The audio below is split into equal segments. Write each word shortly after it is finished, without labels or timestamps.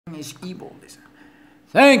is evil.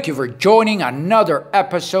 Thank you for joining another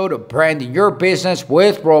episode of Branding Your Business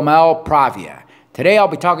with Romel Pravia. Today I'll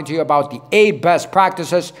be talking to you about the 8 best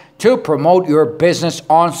practices to promote your business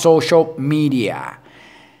on social media.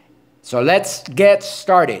 So let's get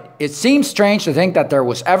started. It seems strange to think that there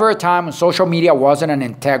was ever a time when social media wasn't an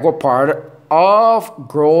integral part of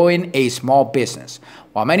growing a small business.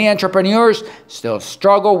 While many entrepreneurs still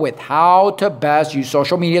struggle with how to best use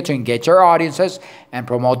social media to engage their audiences and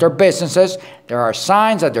promote their businesses, there are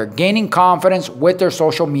signs that they're gaining confidence with their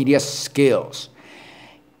social media skills.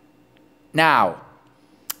 Now,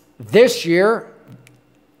 this year,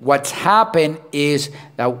 what's happened is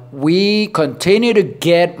that we continue to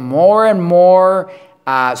get more and more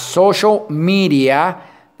social media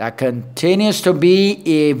that continues to be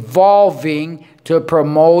evolving to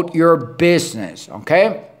promote your business,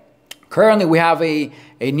 okay? Currently, we have a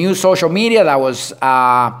new social media that was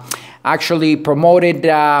actually promoted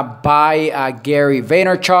by Gary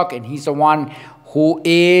Vaynerchuk, and he's the one who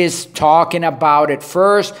is talking about it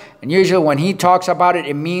first. And usually when he talks about it,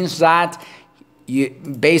 it means that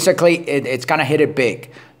it's gonna hit it big.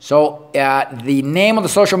 So the name of the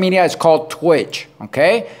social media is called Twitch,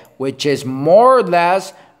 okay? Which is more or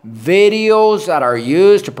less videos that are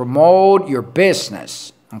used to promote your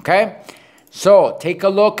business, okay? So take a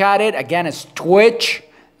look at it. Again, it's Twitch.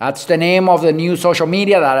 That's the name of the new social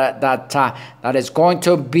media that is going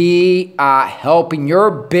to be helping your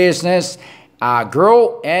business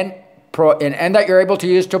grow and that you're able to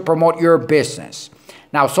use to promote your business.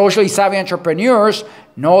 Now, socially savvy entrepreneurs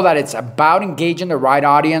know that it's about engaging the right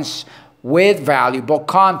audience with valuable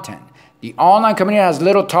content. The online community has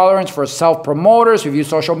little tolerance for self-promoters who view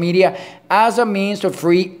social media as a means to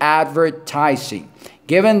free advertising.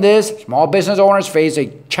 Given this, small business owners face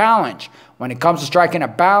a challenge when it comes to striking a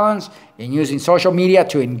balance in using social media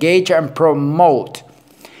to engage and promote.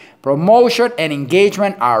 Promotion and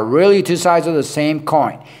engagement are really two sides of the same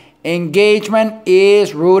coin. Engagement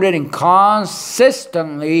is rooted in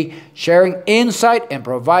consistently sharing insight and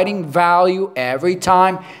providing value every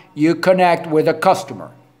time you connect with a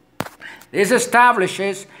customer. This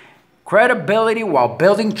establishes credibility while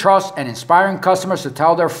building trust and inspiring customers to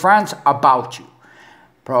tell their friends about you.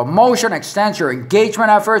 Promotion extends your engagement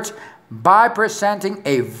efforts by presenting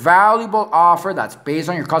a valuable offer that's based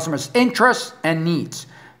on your customers' interests and needs.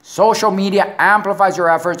 Social media amplifies your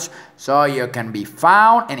efforts so you can be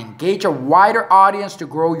found and engage a wider audience to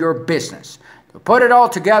grow your business. To put it all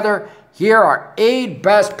together, here are 8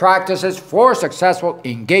 best practices for successful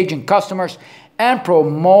engaging customers and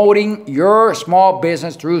promoting your small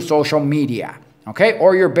business through social media, okay,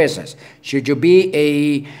 or your business. Should you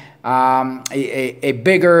be a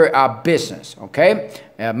bigger business, okay,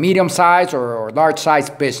 a medium-sized or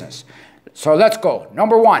large-sized business. So let's go.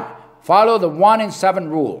 Number 1, follow the 1 in 7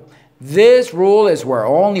 rule. This rule is where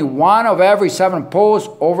only 1 of every 7 posts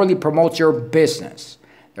overly promotes your business.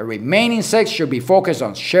 The remaining 6 should be focused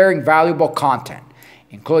on sharing valuable content,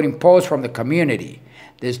 including posts from the community.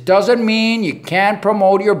 This doesn't mean you can't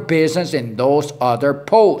promote your business in those other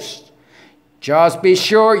posts. Just be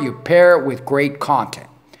sure you pair it with great content.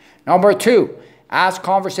 Number 2, ask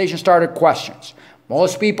conversation starter questions.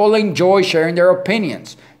 Most people enjoy sharing their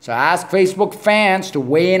opinions, so ask Facebook fans to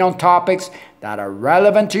weigh in on topics that are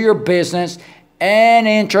relevant to your business and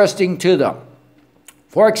interesting to them.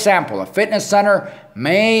 For example, a fitness center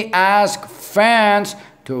may ask fans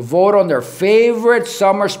to vote on their favorite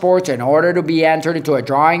summer sports in order to be entered into a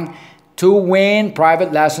drawing to win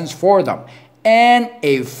private lessons for them and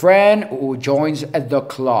a friend who joins the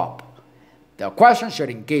club. The question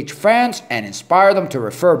should engage fans and inspire them to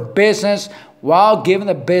refer business while giving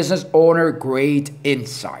the business owner great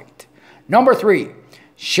insight. Number 3,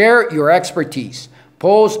 share your expertise.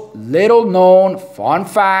 Post little-known fun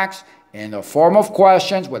facts in the form of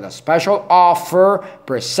questions with a special offer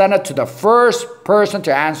presented to the first person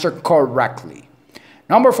to answer correctly.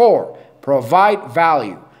 Number 4, provide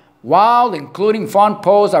value. While including fun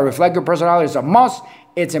posts that reflect your personality is a must,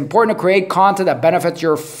 it's important to create content that benefits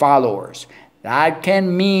your followers. That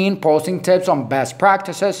can mean posting tips on best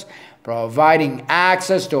practices, providing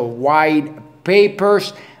access to white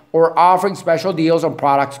papers, or offering special deals on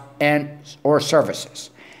products or services.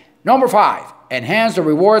 Number 5, enhance the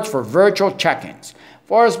rewards for virtual check-ins.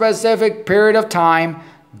 For a specific period of time,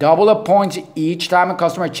 double the points each time a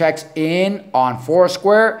customer checks in on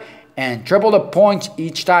Foursquare and triple the points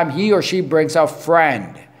each time he or she brings a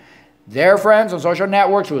friend. Their friends on social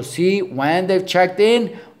networks will see when they've checked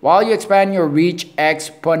in while you expand your reach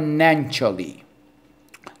exponentially.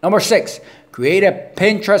 Number 6, create a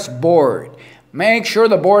Pinterest board. Make sure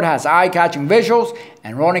the board has eye-catching visuals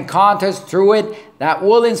and running contests through it that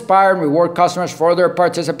will inspire and reward customers for their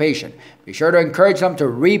participation. Be sure to encourage them to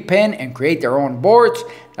repin and create their own boards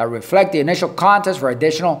that reflect the initial contest for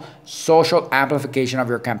additional social amplification of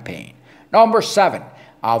your campaign. Number 7,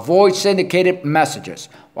 avoid syndicated messages.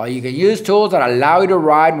 While you can use tools that allow you to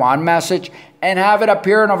write one message and have it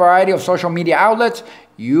appear in a variety of social media outlets,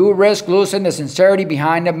 you risk losing the sincerity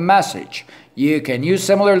behind the message. You can use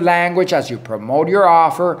similar language as you promote your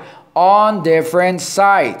offer on different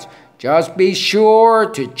sites. Just be sure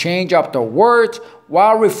to change up the words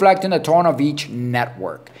while reflecting the tone of each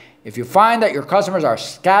network. If you find that your customers are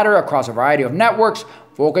scattered across a variety of networks,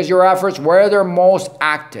 focus your efforts where they're most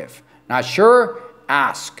active. Not sure?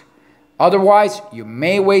 Ask. Otherwise, you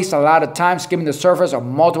may waste a lot of time skimming the surface of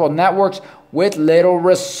multiple networks with little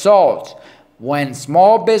results. When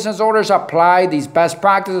small business owners apply these best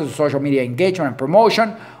practices to social media engagement and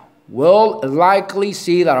promotion, we'll likely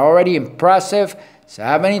see that already impressive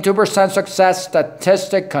 72% success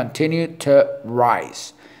statistic continue to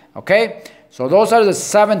rise. Okay? So those are the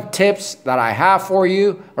 7 tips that I have for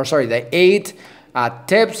you, the 8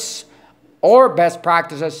 tips or best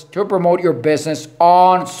practices to promote your business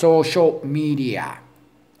on social media.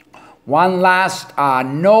 One last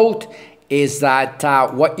note is that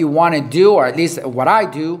what you want to do, or at least what I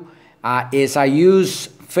do, is I use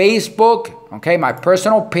Facebook, okay, my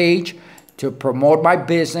personal page, to promote my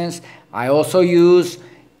business. I also use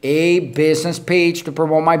a business page to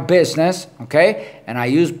promote my business, okay, and I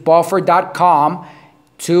use buffer.com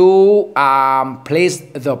to place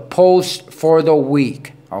the post for the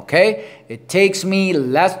week, okay. It takes me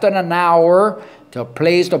less than an hour to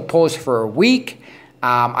place the post for a week.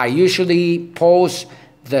 I usually post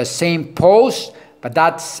the same post, but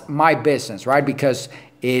that's my business, right? Because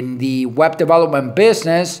in the web development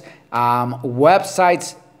business,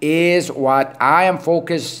 websites is what I am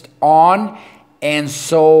focused on. And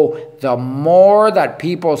so the more that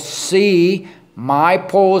people see my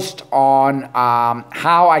post on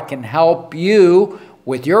how I can help you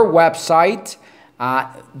with your website,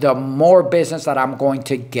 the more business that I'm going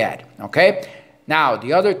to get, okay? Now,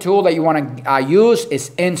 the other tool that you want to use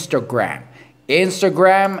is Instagram.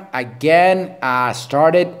 Instagram, again,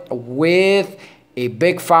 started with a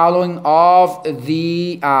big following of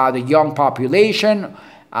the young population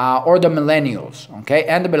or the millennials, okay,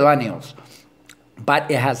 and the millennials.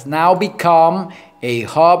 But it has now become a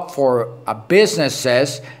hub for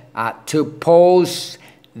businesses to post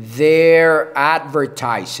their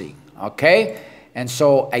advertising, okay? And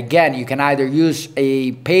so, again, you can either use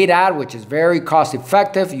a paid ad, which is very cost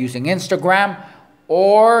effective using Instagram,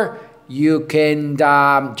 or you can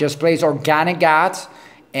just place organic ads,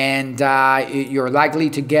 and you're likely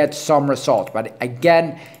to get some results. But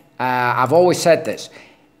again, I've always said this.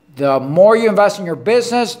 The more you invest in your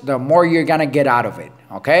business, the more you're going to get out of it,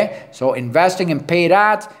 okay? So investing in paid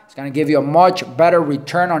ads is going to give you a much better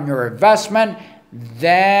return on your investment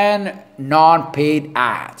than non-paid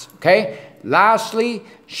ads, okay? Lastly,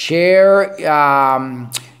 share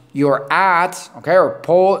your ads, okay,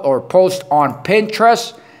 or post on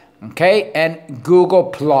Pinterest, okay, and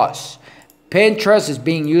Google+. Pinterest is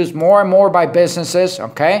being used more and more by businesses,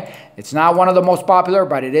 okay? It's not one of the most popular,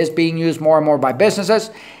 but it is being used more and more by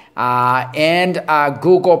businesses. And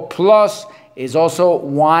Google+ is also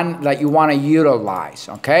one that you want to utilize,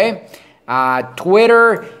 okay?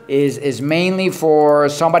 Twitter is mainly for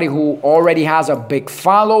somebody who already has a big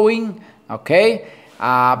following, okay?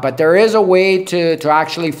 But there is a way to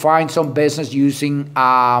actually find some business using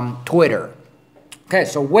Twitter. Okay,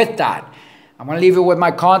 so with that, I'm going to leave you with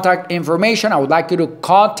my contact information. I would like you to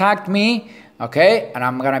contact me, okay? And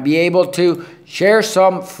I'm going to be able to share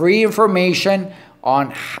some free information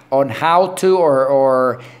on how to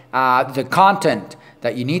or the content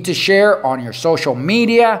that you need to share on your social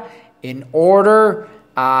media in order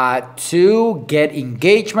to get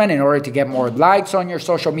engagement, in order to get more likes on your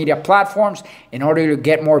social media platforms, in order to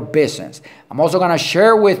get more business. I'm also going to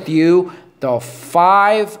share with you the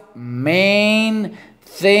 5 main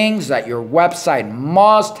things that your website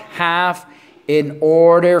must have in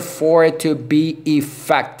order for it to be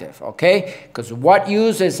effective, okay? Because what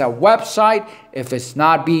use is a website if it's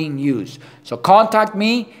not being used? So contact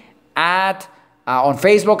me at on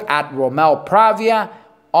Facebook at Romel Pravia,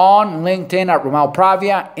 on LinkedIn at Romel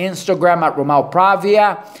Pravia, Instagram at Romel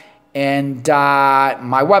Pravia, and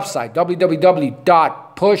my website,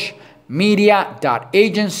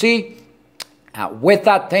 www.pushmedia.agency. With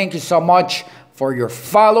that, thank you so much for your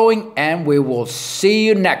following, and we will see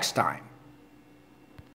you next time.